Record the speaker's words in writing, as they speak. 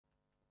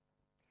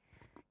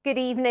Good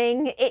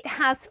evening. It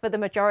has for the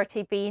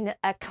majority been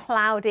a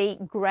cloudy,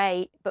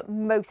 grey but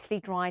mostly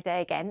dry day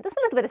again. There's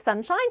a little bit of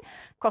sunshine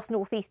across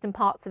northeastern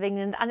parts of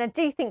England, and I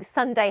do think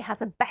Sunday has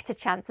a better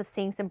chance of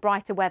seeing some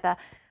brighter weather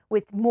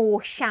with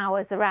more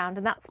showers around,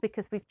 and that's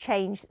because we've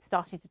changed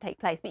starting to take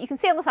place. But you can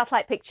see on the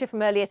satellite picture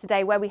from earlier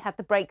today where we had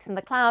the breaks in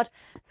the cloud,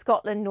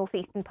 Scotland,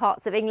 northeastern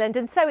parts of England,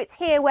 and so it's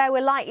here where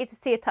we're likely to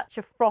see a touch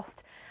of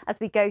frost as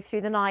we go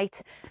through the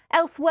night.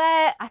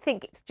 Elsewhere, I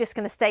think it's just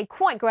going to stay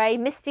quite grey,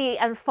 misty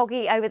and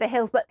foggy over the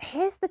hills, but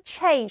here's the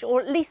change,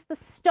 or at least the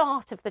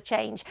start of the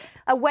change.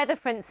 A weather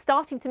front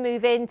starting to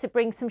move in to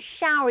bring some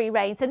showery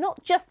rain, so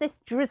not just this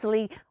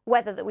drizzly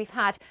weather that we've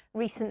had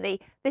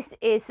recently. This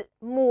is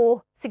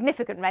more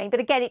significant rain, but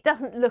again, it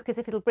doesn't look as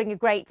if it'll bring a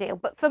great deal.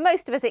 But for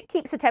most of us, it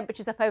keeps the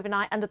temperatures up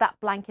overnight under that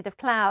blanket of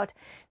cloud.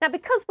 Now,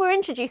 because we're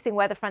introducing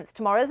weather fronts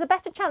tomorrow, there's a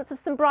better chance of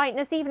some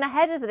brightness even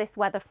ahead of this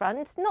weather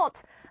front.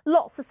 Not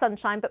lots of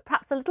sunshine, but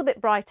perhaps a little bit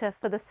brighter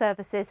for the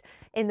services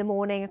in the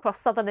morning across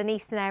southern and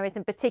eastern areas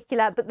in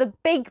particular. But the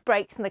big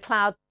breaks in the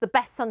cloud, the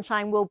best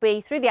sunshine will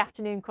be through the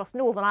afternoon across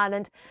Northern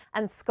Ireland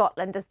and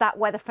Scotland as that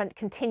weather front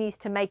continues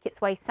to make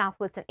its way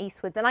southwards and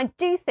eastwards. And I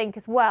do think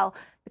as well,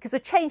 because we're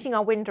changing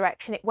our wind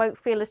direction, it won't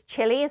feel as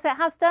chilly as it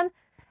has done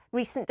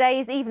recent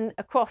days, even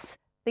across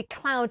the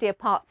cloudier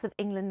parts of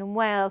England and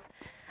Wales.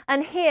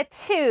 And here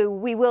too,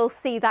 we will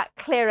see that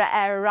clearer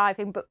air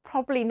arriving, but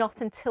probably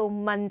not until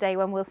Monday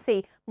when we'll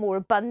see more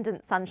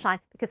abundant sunshine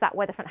because that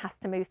weather front has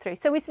to move through.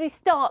 So as we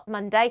start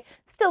Monday,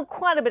 still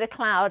quite a bit of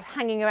cloud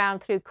hanging around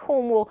through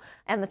Cornwall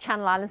and the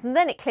Channel Islands, and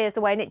then it clears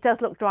away and it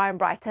does look dry and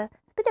brighter.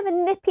 A bit of a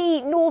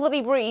nippy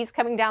northerly breeze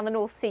coming down the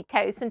North Sea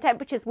coast, and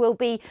temperatures will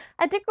be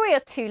a degree or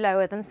two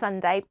lower than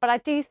Sunday, but I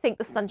do think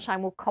the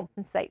sunshine will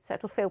compensate, so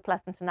it'll feel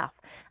pleasant enough.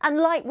 And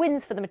light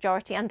winds for the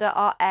majority under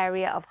our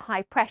area of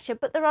high pressure,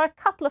 but there are a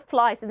couple of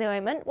flies in the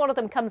moment. One of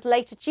them comes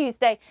later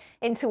Tuesday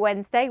into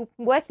Wednesday,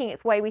 working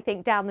its way, we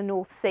think, down the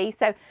North Sea,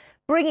 so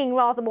bringing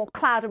rather more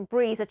cloud and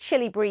breeze, a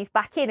chilly breeze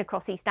back in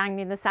across East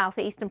Anglia in the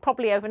southeast, and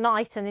probably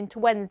overnight and into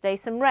Wednesday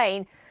some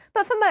rain.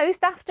 But for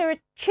most, after a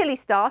chilly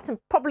start and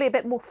probably a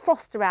bit more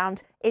frost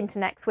around into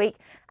next week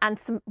and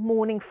some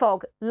morning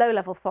fog,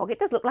 low-level fog, it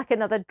does look like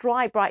another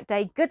dry, bright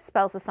day, good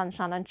spells of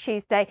sunshine on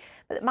Tuesday,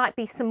 but there might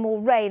be some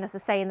more rain, as I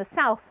say, in the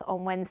south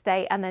on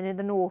Wednesday and then in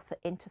the north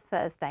into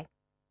Thursday.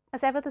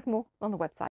 As ever, there's more on the website.